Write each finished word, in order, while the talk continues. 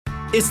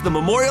It's the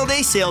Memorial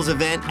Day sales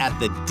event at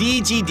the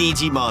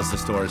DGDG Mazda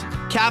stores.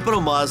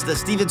 Capital Mazda,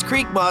 Stevens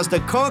Creek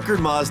Mazda, Concord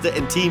Mazda,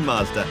 and Team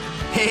Mazda.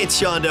 Hey, it's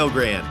Sean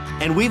Delgrand.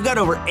 And we've got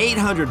over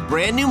 800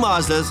 brand new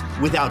Mazdas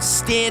with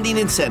outstanding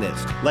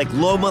incentives, like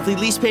low monthly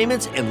lease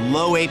payments and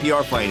low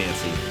APR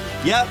financing.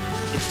 Yep,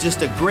 it's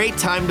just a great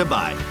time to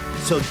buy.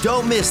 So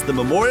don't miss the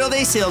Memorial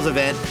Day sales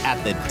event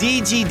at the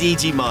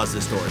DGDG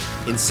Mazda stores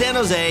in San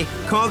Jose,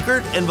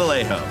 Concord, and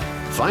Vallejo.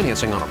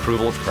 Financing on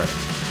approval of credit.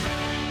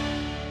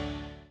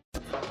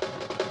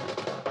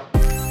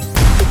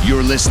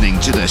 You're listening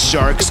to the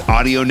Sharks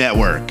Audio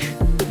Network.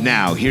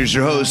 Now, here's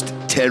your host,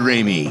 Ted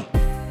Ramey.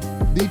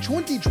 The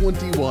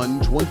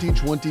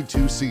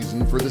 2021-2022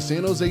 season for the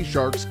San Jose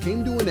Sharks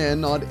came to an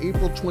end on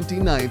April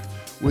 29th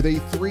with a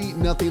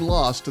 3-0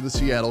 loss to the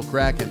Seattle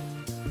Kraken.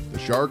 The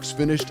Sharks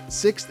finished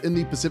 6th in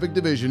the Pacific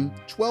Division,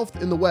 12th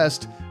in the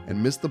West,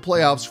 and missed the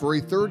playoffs for a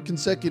third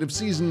consecutive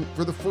season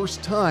for the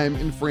first time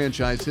in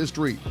franchise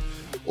history.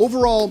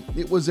 Overall,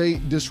 it was a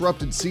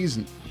disrupted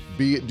season,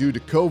 be it due to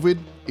COVID,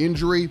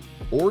 injury,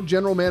 or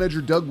general manager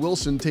Doug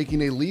Wilson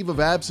taking a leave of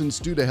absence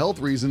due to health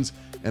reasons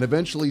and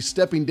eventually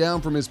stepping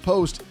down from his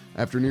post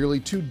after nearly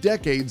 2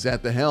 decades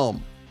at the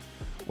helm.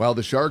 While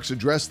the Sharks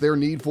addressed their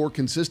need for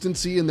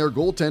consistency in their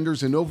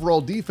goaltenders and overall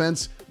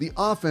defense, the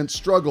offense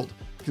struggled,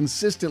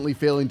 consistently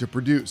failing to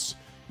produce.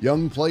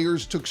 Young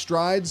players took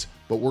strides,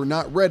 but were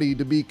not ready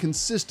to be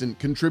consistent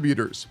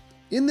contributors.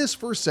 In this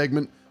first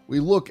segment, we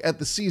look at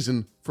the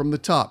season from the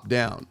top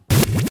down.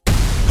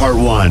 Part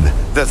 1,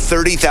 the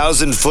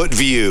 30,000-foot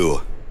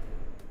view.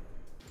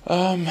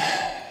 I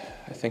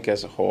think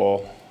as a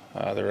whole,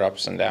 there were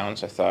ups and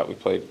downs. I thought we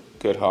played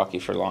good hockey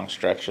for long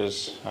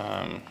stretches.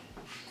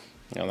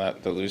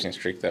 That the losing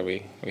streak that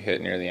we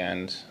hit near the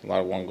end, a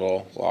lot of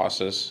one-goal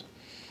losses.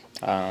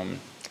 It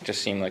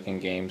just seemed like in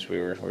games we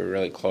were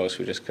really close.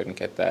 We just couldn't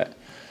get that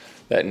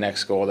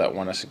next goal that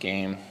won us a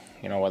game,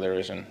 whether it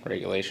was in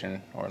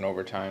regulation or in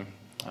overtime.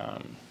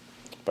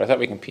 But I thought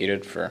we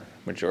competed for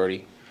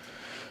majority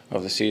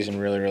of the season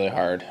really, really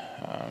hard.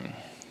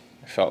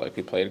 I felt like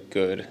we played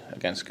good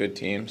against good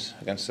teams,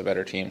 against the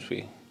better teams.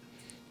 We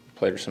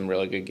played some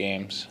really good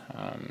games.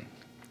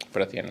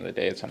 But at the end of the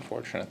day, it's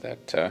unfortunate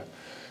that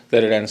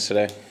it ends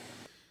today.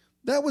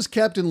 That was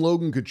Captain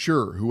Logan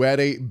Couture, who had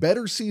a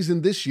better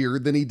season this year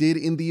than he did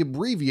in the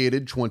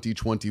abbreviated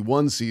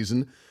 2021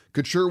 season.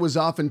 Couture was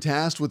often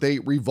tasked with a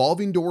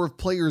revolving door of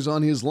players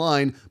on his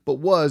line, but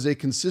was a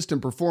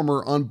consistent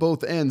performer on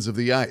both ends of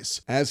the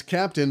ice. As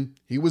captain,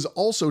 he was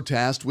also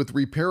tasked with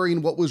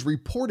repairing what was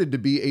reported to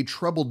be a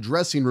troubled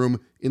dressing room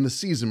in the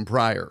season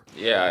prior.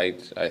 Yeah,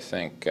 I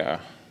think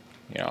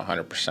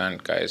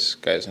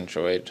 100% guys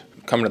enjoyed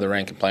coming to the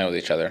rink and playing with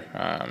each other.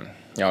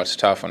 It's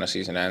tough when a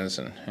season ends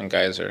and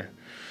guys are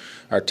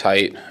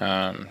tight,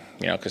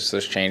 because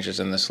there's changes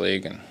in this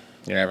league and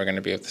you're never going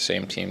to be with the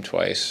same team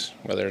twice,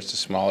 whether it's a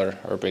smaller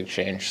or big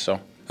change. So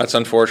that's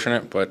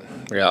unfortunate, but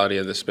reality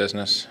of this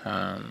business.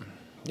 The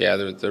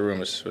room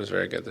was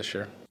very good this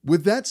year.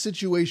 With that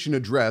situation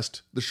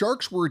addressed, the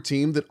Sharks were a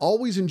team that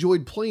always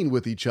enjoyed playing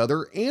with each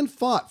other and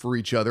fought for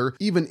each other,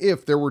 even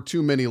if there were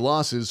too many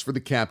losses for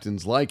the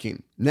captain's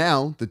liking.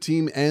 Now, the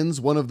team ends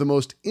one of the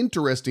most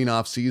interesting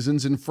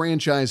off-seasons in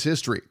franchise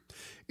history.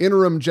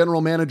 Interim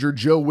general manager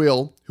Joe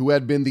Will, who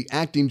had been the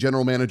acting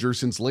general manager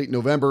since late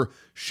November,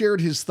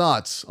 shared his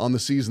thoughts on the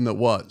season that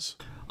was.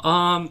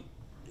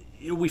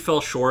 We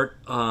fell short,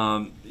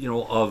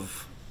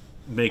 of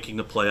making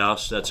the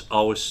playoffs. That's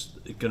always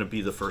going to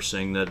be the first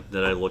thing that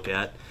I look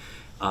at,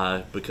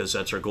 because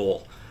that's our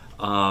goal.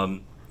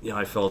 I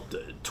felt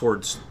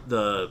towards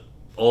the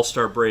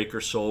All-Star break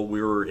or so,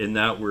 we were in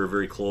that. We were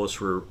very close.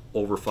 We were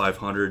over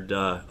 500,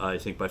 I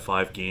think, by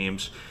 5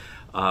 games.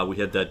 We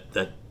had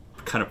that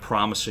kind of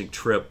promising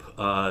trip,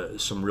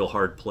 some real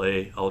hard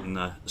play out in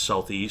the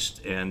southeast,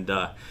 and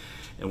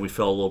we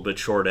fell a little bit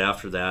short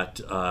after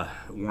that.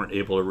 Weren't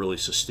able to really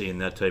sustain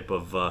that type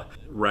of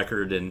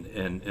record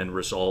and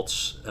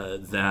results.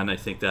 Then I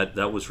think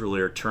that was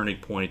really our turning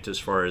point as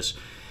far as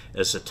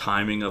the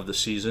timing of the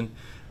season.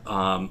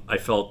 I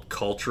felt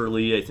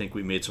culturally, I think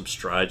we made some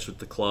strides with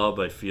the club.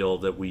 I feel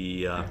that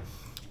we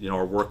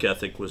our work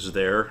ethic was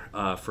there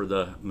for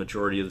the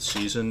majority of the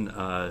season.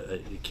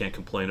 You can't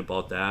complain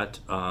about that.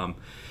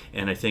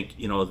 And I think,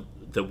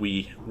 that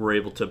we were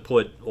able to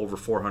put over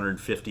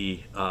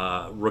 450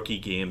 rookie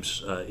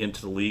games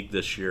into the league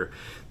this year,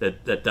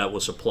 that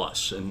was a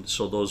plus. And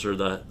so those are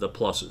the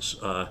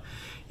pluses.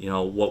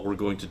 What we're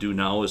going to do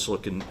now is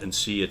look and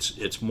see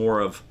it's more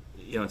of,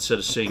 instead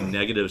of saying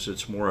negatives,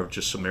 it's more of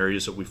just some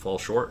areas that we fall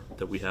short,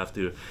 that we have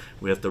to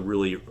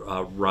really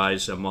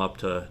rise them up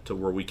to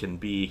where we can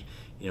be,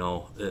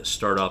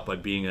 start off by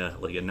being a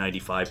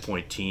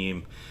 95-point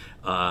team,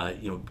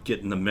 get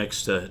in the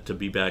mix to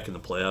be back in the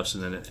playoffs,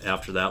 and then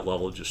after that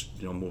level,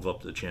 just move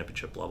up to the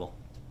championship level.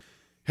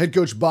 Head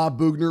coach Bob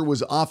Boughner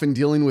was often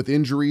dealing with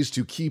injuries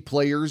to key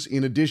players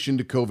in addition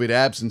to COVID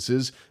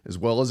absences, as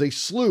well as a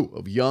slew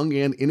of young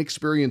and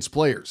inexperienced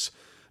players.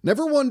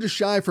 Never one to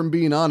shy from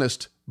being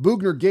honest,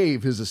 Boughner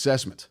gave his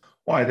assessment.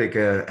 Well, I think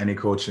any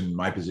coach in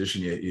my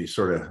position,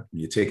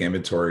 you take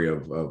inventory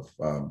of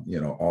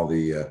all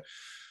the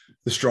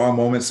strong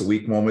moments, the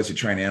weak moments. You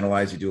try and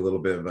analyze. You do a little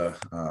bit of a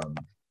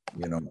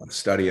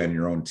study on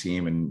your own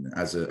team, and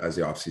as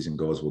the off season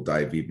goes, we'll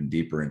dive even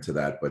deeper into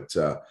that. But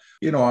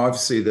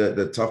obviously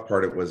the tough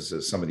part it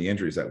was some of the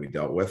injuries that we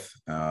dealt with.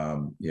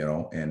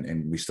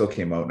 And we still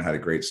came out and had a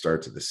great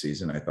start to the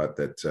season. I thought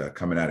that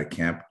coming out of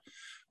camp.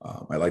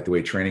 I like the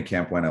way training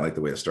camp went. I like the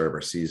way the start of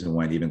our season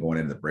went. Even going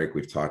into the break,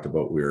 we've talked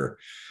about we were,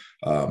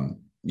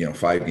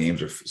 5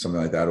 games or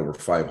something like that over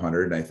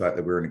 500, and I thought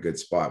that we were in a good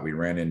spot. We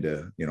ran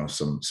into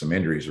some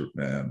injuries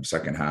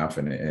second half,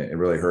 and it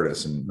really hurt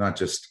us. And not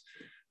just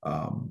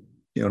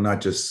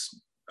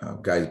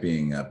guys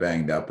being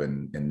banged up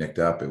and nicked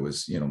up. It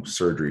was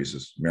surgeries,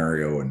 as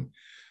Mario and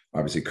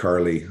obviously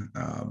Carly,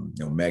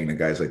 Magna,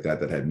 guys like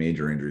that had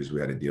major injuries we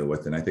had to deal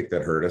with, and I think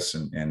that hurt us.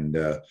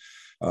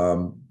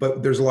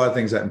 But there's a lot of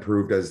things that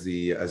improved as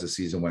the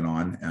season went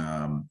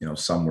on.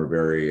 Some were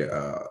very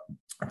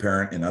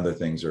apparent, and other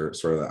things are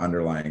sort of the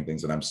underlying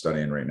things that I'm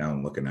studying right now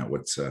and looking at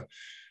what's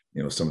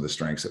some of the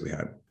strengths that we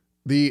had.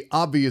 The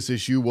obvious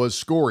issue was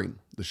scoring.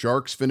 The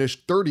Sharks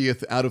finished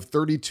 30th out of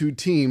 32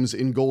 teams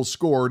in goals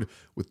scored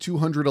with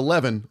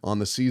 211 on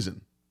the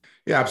season.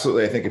 Yeah,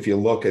 absolutely. I think if you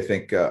look,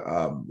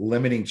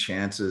 limiting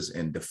chances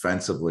and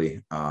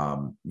defensively, I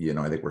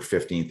think we're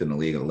 15th in the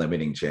league in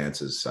limiting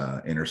chances,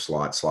 inner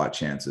slot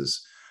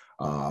chances.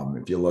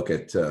 If you look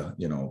at, our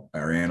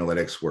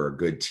analytics, we're a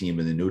good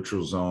team in the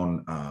neutral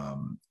zone.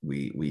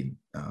 We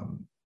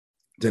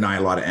deny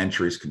a lot of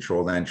entries,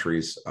 controlled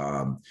entries.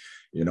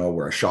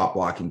 We're a shot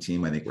blocking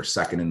team. I think we're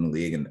second in the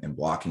league in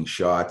blocking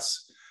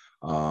shots.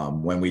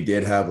 When we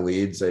did have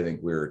leads, I think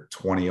we were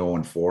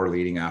 20-0-4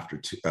 leading after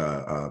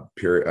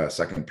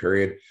second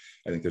period.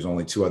 I think there's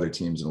only 2 other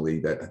teams in the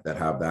league that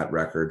have that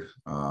record.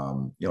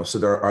 So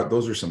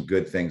those are some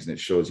good things, and it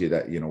shows you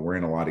that, we're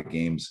in a lot of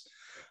games.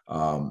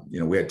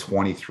 We had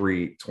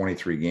 23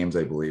 games,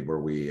 I believe, where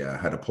we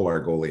had to pull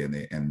our goalie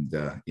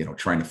and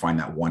trying to find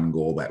that one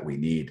goal that we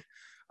need.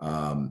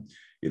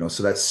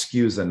 So that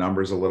skews the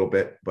numbers a little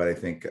bit, but I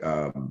think,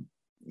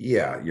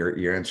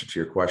 your answer to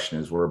your question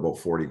is we're about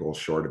 40 goals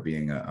short of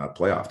being a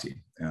playoff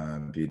team.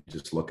 If you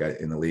just look at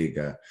in the league,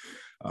 I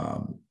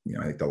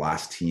think the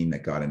last team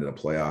that got into the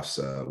playoffs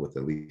with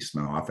the least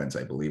amount of offense,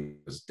 I believe,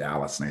 was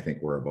Dallas, and I think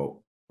we're about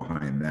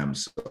behind them.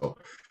 So,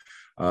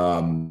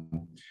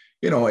 and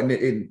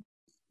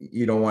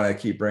you don't want to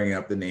keep bringing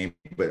up the name,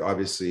 but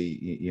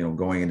obviously,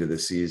 going into the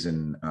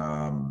season,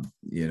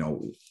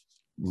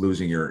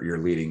 losing your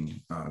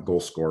leading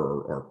goal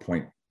scorer or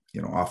point,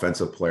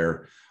 offensive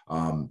player,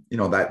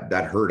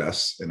 that hurt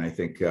us. And I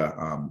think,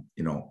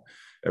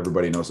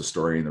 everybody knows the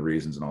story and the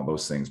reasons and all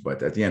those things.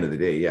 But at the end of the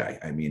day,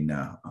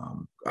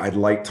 I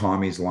like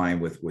Tommy's line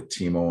with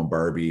Timo and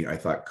Barbie. I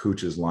thought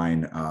Cooch's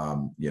line,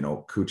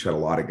 Cooch had a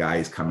lot of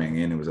guys coming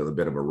in. It was a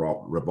bit of a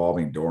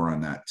revolving door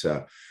on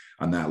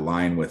that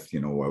line with, a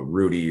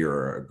Rudy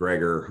or a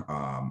Gregor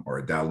or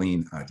a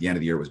Darlene. At the end of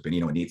the year was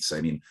Benino and Neitz.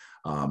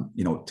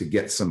 To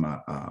get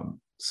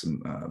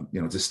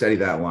to steady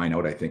that line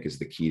out, I think is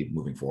the key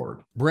moving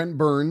forward. Brent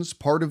Burns,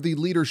 part of the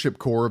leadership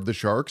core of the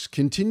Sharks,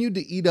 continued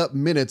to eat up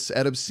minutes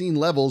at obscene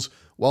levels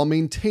while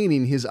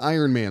maintaining his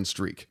Ironman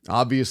streak.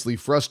 Obviously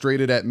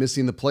frustrated at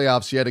missing the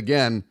playoffs yet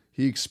again,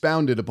 he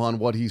expounded upon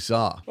what he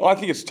saw. Well, I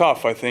think it's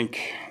tough. I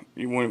think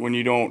when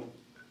you don't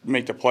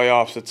make the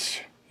playoffs,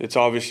 it's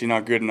obviously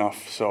not good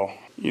enough. So,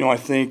 I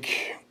think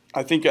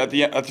at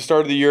the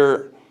start of the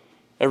year,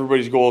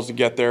 everybody's goal is to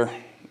get there.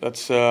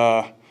 That's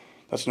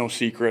no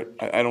secret.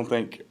 I don't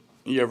think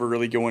you ever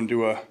really go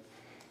into a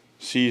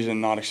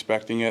season not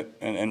expecting it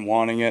and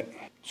wanting it.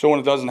 So when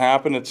it doesn't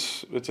happen,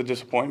 it's a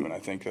disappointment. I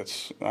think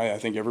I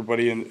think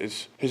everybody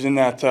is in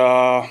that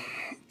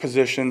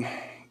position.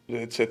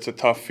 It's a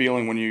tough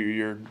feeling when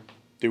you're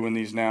doing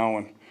these now,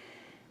 and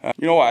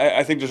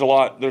I think there's a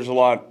lot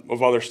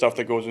of other stuff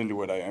that goes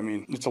into it. I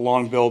mean, it's a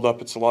long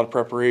build-up. It's a lot of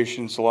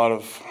preparation. It's a lot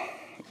of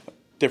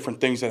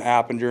different things that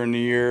happen during the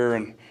year,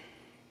 and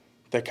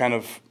that kind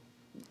of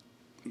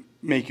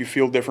make you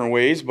feel different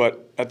ways.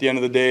 But at the end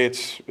of the day,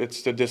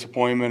 it's the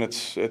disappointment.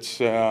 It's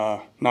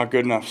not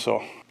good enough.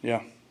 So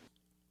yeah.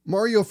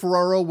 Mario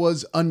Ferraro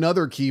was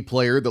another key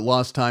player that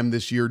lost time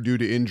this year due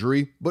to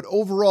injury, but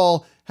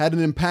overall had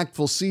an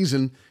impactful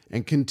season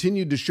and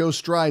continued to show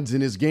strides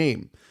in his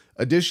game.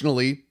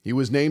 Additionally, he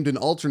was named an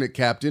alternate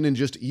captain in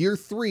just year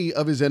 3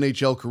 of his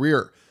NHL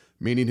career,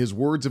 meaning his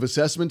words of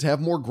assessment have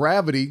more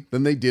gravity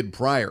than they did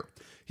prior.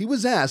 He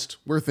was asked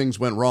where things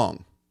went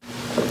wrong.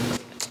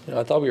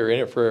 I thought we were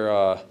in it for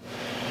a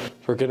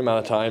good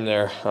amount of time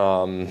there.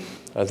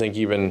 I think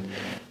even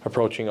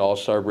approaching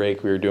All-Star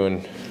break, we were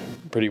doing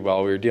pretty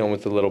well. We were dealing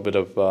with a little bit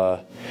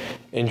of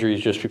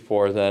injuries just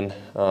before then,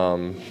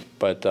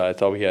 but I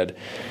thought we had,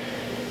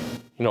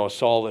 a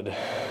solid,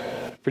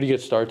 pretty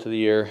good start to the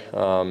year.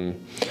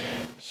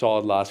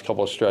 Solid last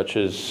couple of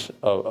stretches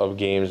of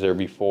games there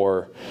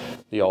before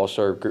the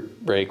All-Star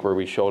break, where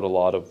we showed a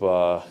lot of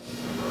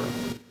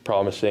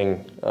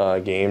promising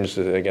games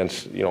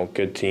against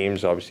good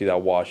teams. Obviously,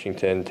 that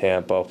Washington,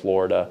 Tampa,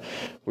 Florida,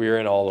 we were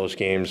in all those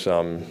games,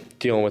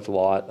 dealing with a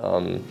lot,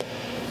 and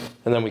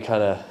then we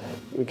kind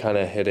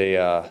of hit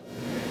a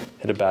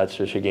bad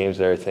stretch of games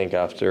there. I think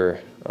after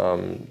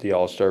the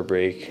All-Star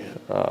break,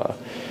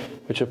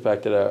 which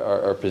affected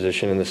our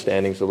position in the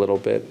standings a little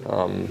bit.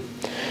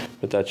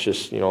 But that's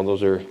just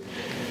those are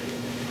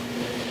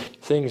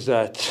things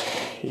that.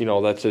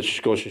 That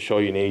just goes to show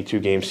you an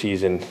 82-game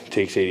season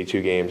takes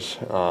 82 games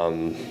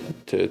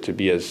to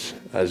be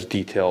as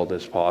detailed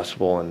as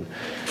possible. And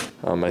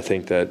I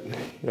think that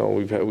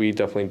we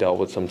definitely dealt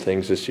with some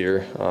things this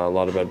year, a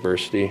lot of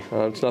adversity.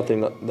 It's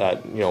nothing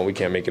that we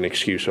can't make an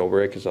excuse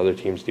over it because other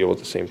teams deal with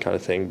the same kind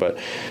of thing. But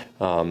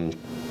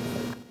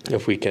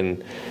if we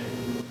can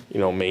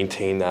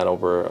maintain that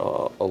over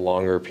a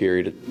longer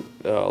period,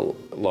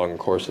 longer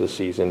course of the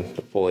season,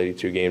 the full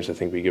 82 games, I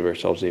think we give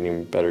ourselves an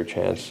even better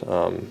chance.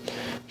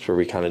 That's where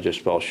we kind of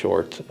just fell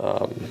short.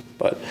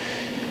 But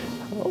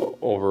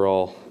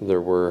overall,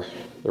 there were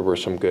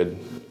some good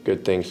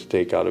things to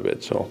take out of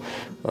it. So,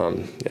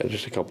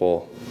 just a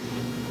couple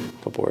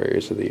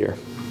areas of the year.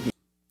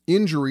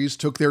 Injuries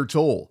took their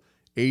toll.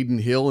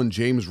 Aiden Hill and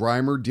James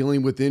Reimer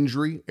dealing with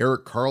injury,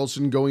 Erik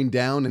Karlsson going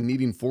down and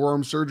needing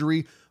forearm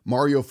surgery,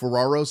 Mario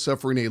Ferraro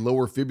suffering a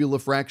lower fibula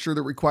fracture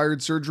that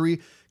required surgery,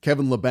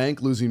 Kevin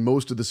Labanc losing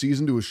most of the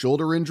season to a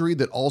shoulder injury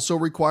that also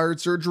required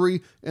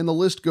surgery, and the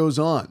list goes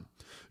on.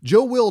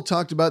 Joe Will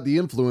talked about the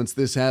influence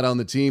this had on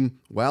the team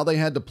while they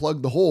had to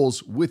plug the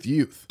holes with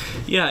youth.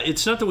 Yeah,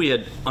 it's not that we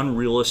had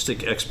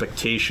unrealistic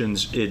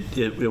expectations.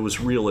 It was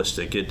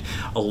realistic.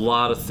 A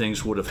lot of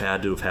things would have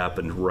had to have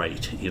happened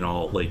right.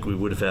 Like we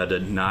would have had to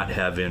not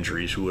have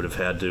injuries. We would have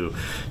had to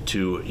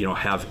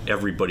have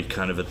everybody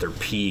kind of at their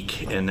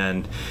peak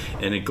and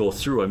it go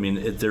through. I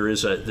mean,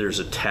 there's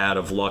a tad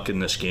of luck in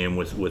this game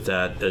with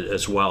that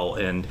as well,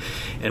 and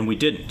we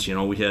didn't.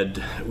 We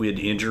had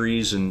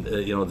injuries and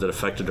that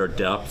affected our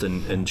depth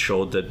and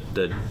showed that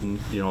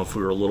if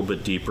we were a little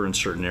bit deeper in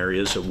certain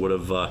areas, it would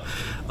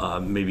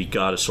have maybe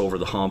got us over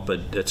the hump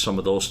at some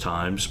of those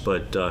times,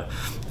 but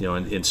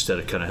instead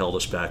it kind of held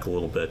us back a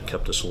little bit,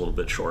 kept us a little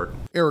bit short.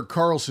 Erik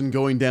Karlsson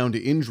going down to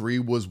injury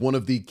was one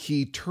of the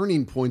key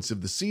turning points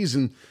of the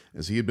season,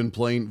 as he had been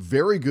playing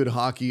very good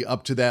hockey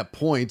up to that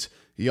point.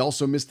 He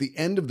also missed the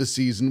end of the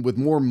season with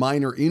more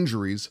minor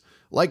injuries.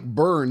 Like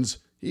Burns,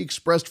 he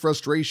expressed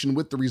frustration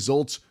with the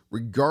results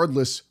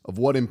regardless of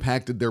what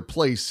impacted their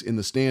place in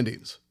the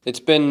standings. It's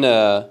been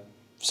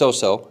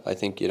so-so. I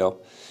think,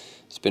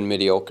 it's been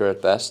mediocre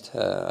at best.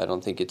 I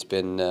don't think it's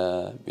been,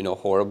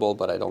 horrible,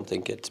 but I don't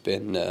think it's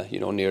been,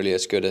 nearly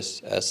as good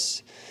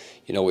as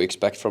we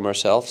expect from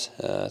ourselves.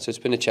 So it's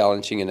been a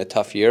challenging and a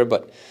tough year,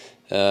 but,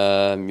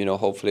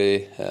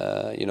 hopefully,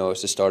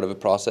 it's the start of a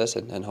process,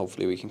 and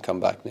hopefully we can come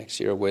back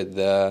next year with,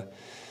 a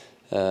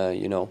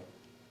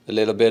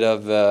little bit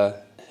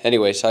of...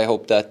 Anyways, I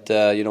hope that,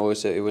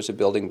 it was a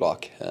building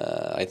block.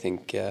 I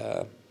think,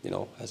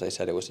 as I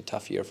said, it was a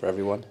tough year for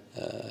everyone.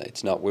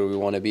 It's not where we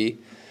want to be.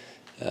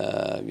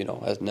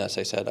 As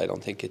I said, I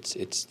don't think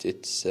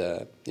it's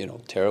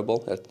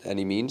terrible at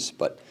any means,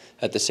 but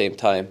at the same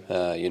time,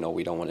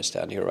 we don't want to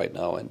stand here right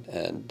now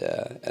and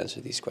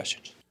answer these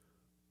questions.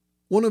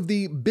 One of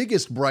the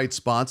biggest bright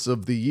spots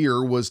of the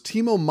year was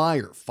Timo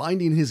Meier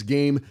finding his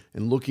game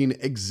and looking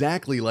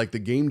exactly like the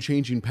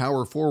game-changing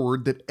power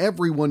forward that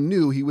everyone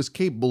knew he was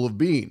capable of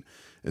being,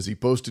 as he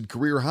posted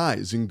career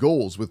highs in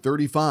goals with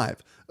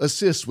 35,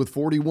 assists with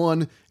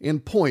 41,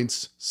 and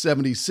points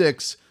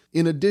 76,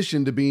 in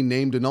addition to being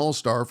named an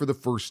All-Star for the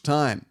first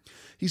time.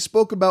 He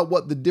spoke about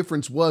what the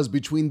difference was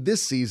between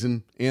this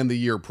season and the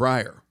year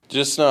prior.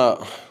 Just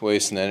not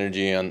wasting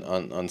energy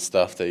on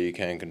stuff that you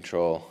can't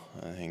control.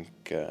 I think,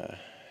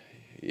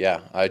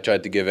 I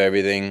tried to give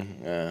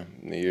everything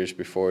the years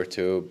before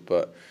too,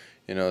 but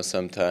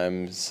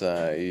sometimes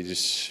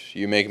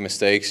you make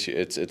mistakes.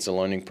 It's a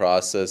learning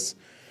process,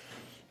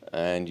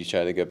 and you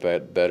try to get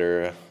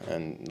better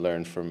and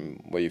learn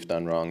from what you've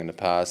done wrong in the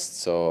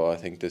past. So I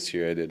think this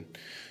year I did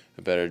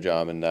a better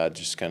job in that.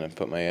 Just kind of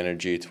put my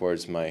energy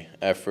towards my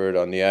effort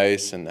on the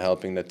ice and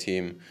helping the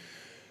team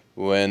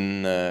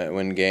win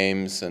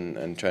games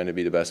and trying to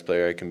be the best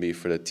player I can be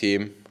for the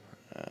team.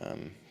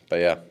 But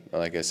yeah,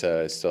 like I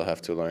said, I still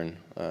have to learn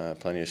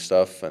plenty of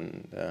stuff,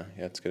 and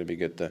it's going to be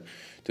good to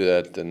do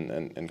that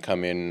and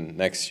come in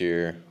next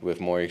year with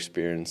more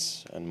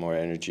experience and more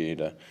energy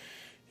to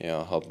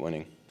help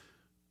winning.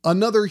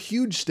 Another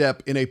huge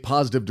step in a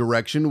positive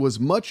direction was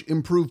much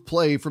improved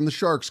play from the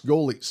Sharks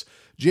goalies.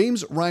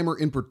 James Reimer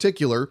in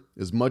particular.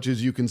 As much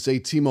as you can say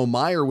Timo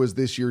Meier was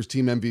this year's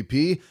team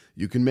MVP,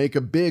 you can make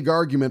a big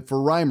argument for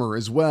Reimer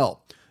as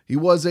well. He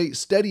was a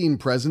steadying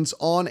presence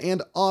on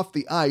and off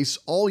the ice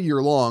all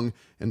year long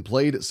and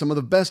played some of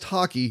the best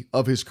hockey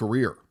of his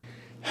career.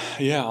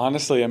 Yeah,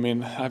 honestly, I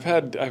mean, I've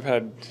had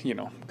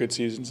good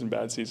seasons and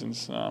bad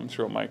seasons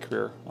throughout my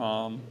career,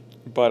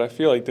 but I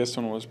feel like this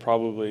one was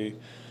probably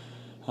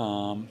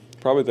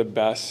the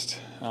best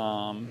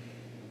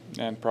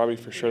and probably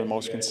for sure the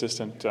most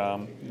consistent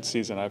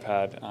season I've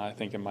had, I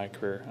think, in my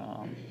career.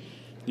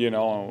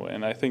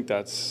 And I think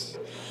that's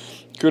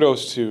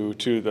kudos to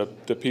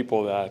the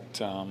people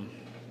that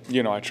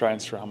I try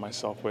and surround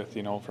myself with.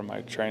 From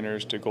my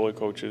trainers to goalie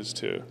coaches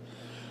to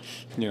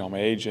my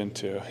agent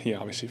to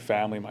obviously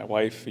family, my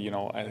wife.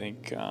 I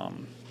think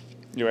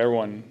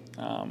everyone.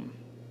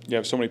 You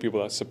have so many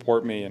people that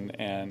support me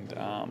and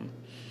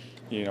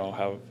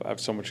have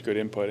so much good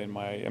input in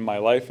my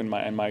life and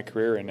my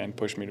career and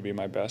push me to be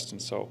my best.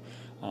 And so,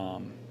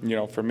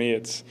 for me,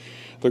 it's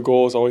the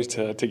goal is always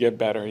to get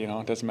better.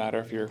 It doesn't matter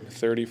if you're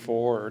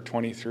 34 or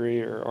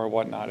 23 or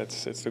whatnot.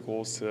 It's the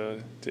goal is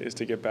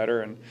to get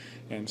better.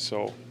 And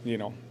so,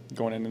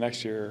 going into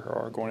next year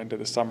or going into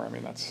the summer, I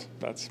mean, that's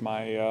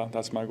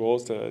my goal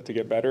is to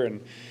get better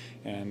and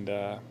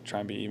try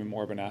and be even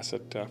more of an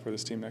asset for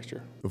this team next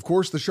year. Of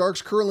course, the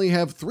Sharks currently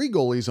have 3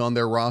 goalies on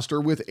their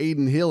roster with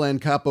Adin Hill and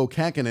Kaapo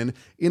Kähkönen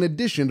in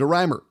addition to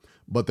Reimer.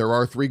 But there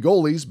are 3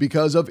 goalies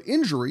because of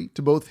injury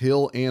to both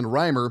Hill and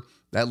Reimer.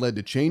 That led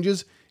to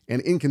changes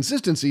and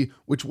inconsistency,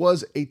 which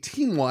was a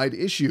team-wide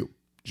issue.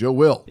 Joe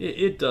Will.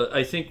 It does.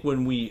 I think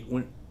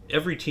when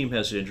every team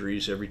has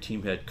injuries, every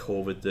team had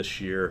COVID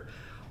this year.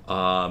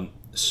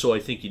 So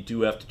I think you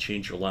do have to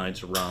change your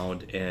lines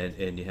around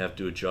and you have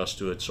to adjust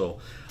to it. So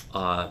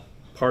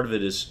part of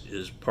it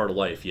is part of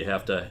life. You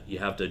have to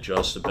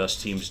adjust. The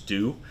best teams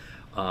do.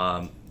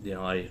 I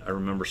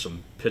remember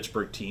some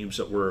Pittsburgh teams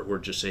that were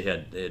just they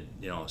had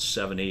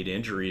 7-8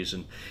 injuries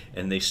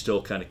and they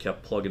still kind of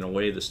kept plugging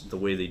away the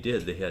way they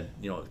did. They had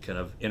kind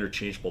of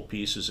interchangeable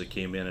pieces that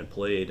came in and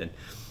played and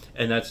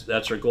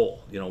that's our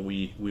goal.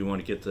 We want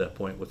to get to that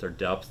point with our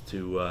depth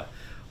to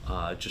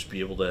just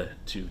be able to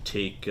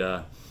take.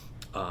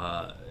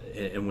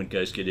 And when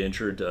guys get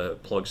injured,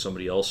 plug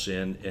somebody else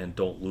in and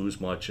don't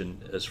lose much.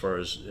 And as far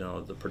as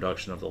the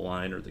production of the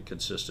line or the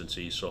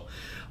consistency, so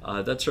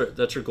that's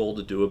our goal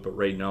to do it. But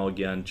right now,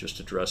 again, just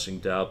addressing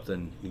depth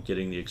and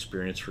getting the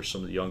experience for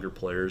some of the younger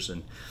players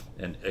and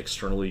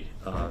externally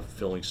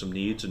filling some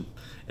needs and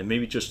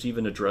maybe just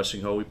even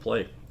addressing how we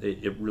play.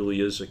 It really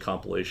is a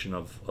compilation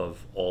of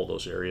all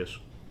those areas.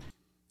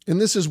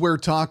 And this is where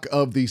talk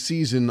of the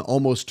season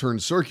almost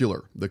turned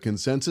circular. The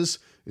consensus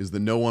is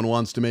that no one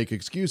wants to make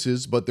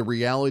excuses, but the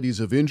realities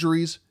of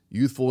injuries,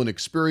 youthful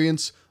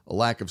inexperience, a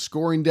lack of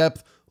scoring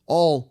depth,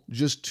 all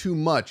just too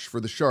much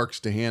for the Sharks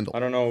to handle. I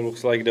don't know, it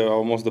looks like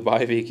almost the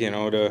bye week,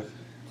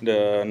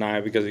 the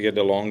night because we get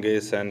the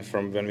longest, and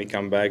from when we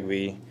come back,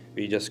 we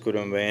just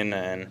couldn't win,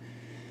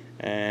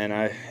 and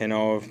I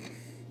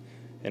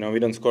we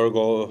don't score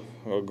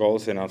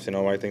goals enough.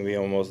 I think we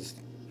almost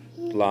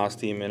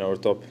last team in our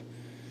top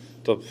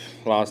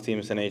last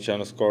teams in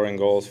NHL scoring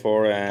goals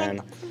for,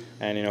 and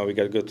we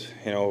got good,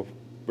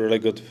 really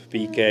good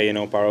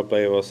PK. Power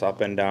play was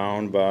up and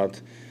down, but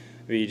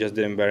we just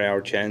didn't bury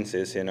our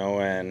chances,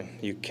 and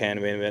you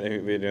can't win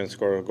when we didn't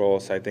score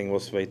goals. I think it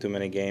was way too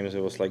many games.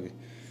 It was like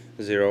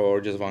 0 or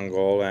just 1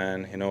 goal,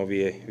 and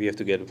we have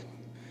to get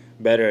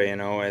better.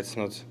 It's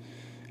not,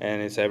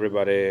 and it's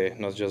everybody,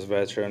 not just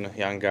veteran,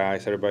 young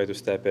guys. Everybody to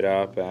step it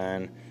up,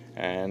 and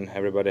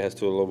everybody has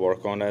to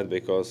work on that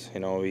because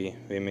we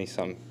miss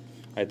some.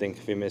 I think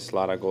we missed a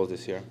lot of goals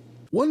this year.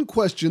 One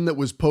question that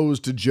was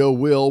posed to Joe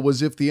Will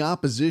was if the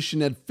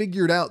opposition had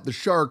figured out the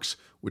Sharks,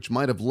 which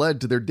might have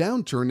led to their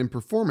downturn in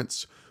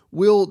performance.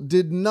 Will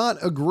did not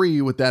agree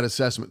with that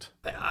assessment.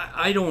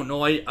 I don't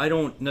know. I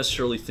don't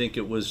necessarily think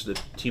it was the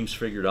teams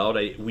figured out.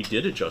 We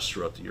did adjust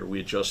throughout the year.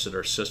 We adjusted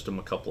our system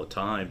a couple of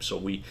times, so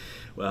we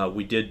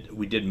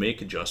did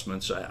make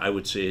adjustments. I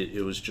would say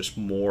it was just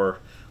more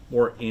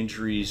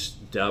injuries,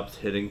 depth,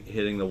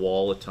 hitting the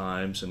wall at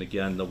times, and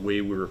again the way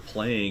we were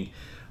playing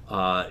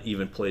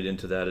even played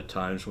into that at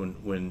times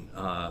when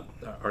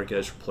our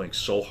guys were playing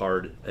so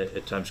hard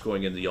at times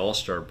going into the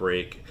All-Star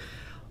break.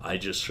 I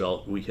just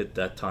felt we hit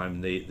that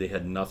time they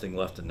had nothing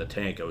left in the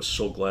tank. I was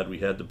so glad we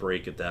had the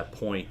break at that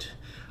point.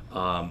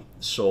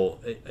 So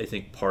I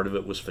think part of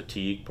it was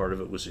fatigue, part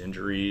of it was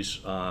injuries,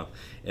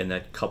 and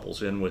that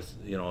couples in with,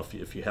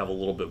 if you have a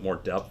little bit more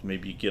depth,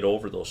 maybe you get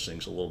over those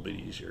things a little bit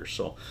easier.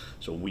 So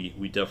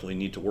we definitely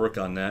need to work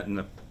on that.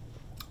 And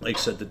like I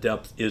said, the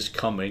depth is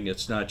coming.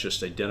 It's not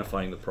just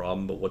identifying the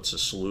problem, but what's the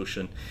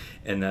solution?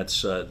 And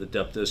that's the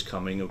depth is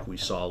coming. We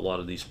saw a lot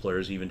of these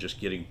players even just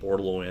getting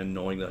Bordeleau in,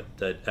 knowing that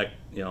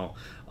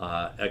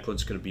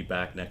Eklund's going to be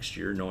back next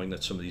year, knowing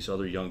that some of these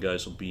other young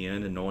guys will be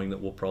in, and knowing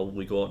that we'll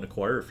probably go out and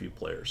acquire a few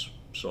players.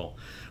 So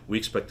we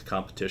expect the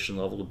competition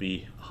level to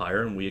be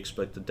higher, and we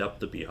expect the depth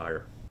to be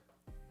higher.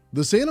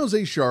 The San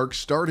Jose Sharks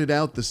started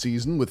out the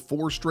season with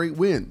 4 straight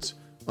wins.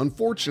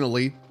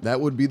 Unfortunately, that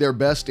would be their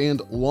best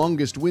and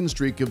longest win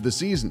streak of the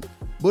season.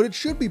 But it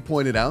should be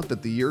pointed out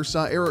that the year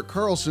saw Erik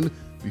Karlsson,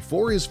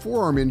 before his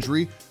forearm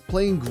injury,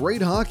 playing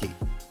great hockey.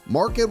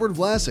 Marc-Edouard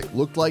Vlasic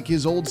looked like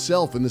his old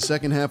self in the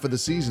second half of the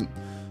season.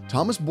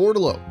 Thomas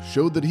Bordeleau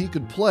showed that he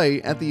could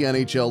play at the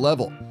NHL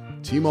level.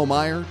 Timo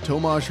Meier,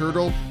 Tomas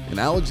Hertl, and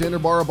Alexander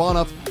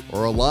Barabanov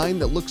are a line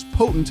that looks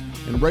potent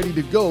and ready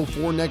to go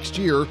for next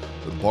year,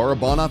 with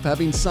Barabanov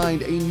having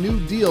signed a new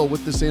deal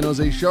with the San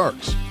Jose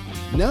Sharks.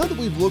 Now that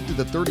we've looked at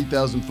the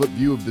 30,000-foot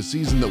view of the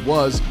season that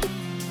was,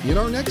 in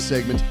our next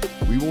segment,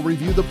 we will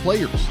review the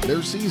players,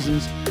 their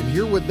seasons, and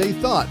hear what they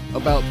thought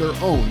about their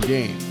own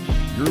game.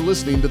 You're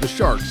listening to the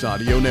Sharks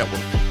Audio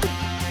Network.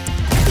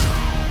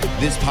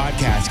 This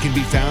podcast can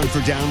be found for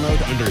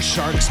download under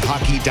Sharks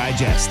Hockey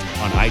Digest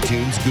on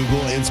iTunes,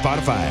 Google, and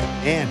Spotify,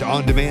 and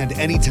on demand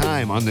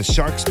anytime on the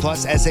Sharks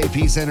Plus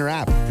SAP Center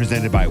app,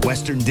 presented by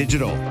Western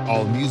Digital.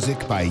 All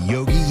music by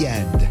Yogi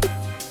Yend.